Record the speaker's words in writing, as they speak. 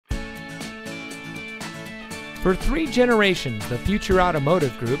For 3 generations, the Future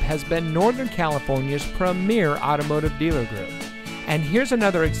Automotive Group has been Northern California's premier automotive dealer group. And here's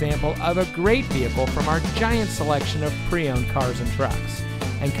another example of a great vehicle from our giant selection of pre-owned cars and trucks.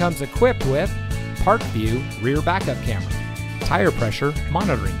 And comes equipped with Park View rear backup camera, tire pressure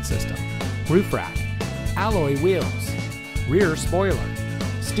monitoring system, roof rack, alloy wheels, rear spoiler,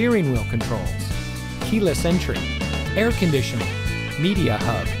 steering wheel controls, keyless entry, air conditioning, media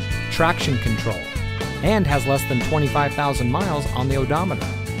hub, traction control, and has less than 25,000 miles on the odometer.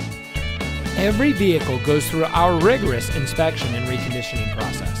 Every vehicle goes through our rigorous inspection and reconditioning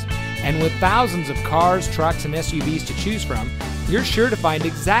process. And with thousands of cars, trucks, and SUVs to choose from, you're sure to find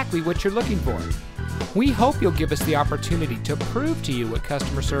exactly what you're looking for. We hope you'll give us the opportunity to prove to you what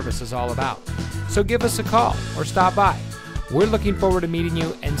customer service is all about. So give us a call or stop by. We're looking forward to meeting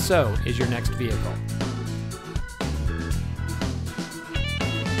you, and so is your next vehicle.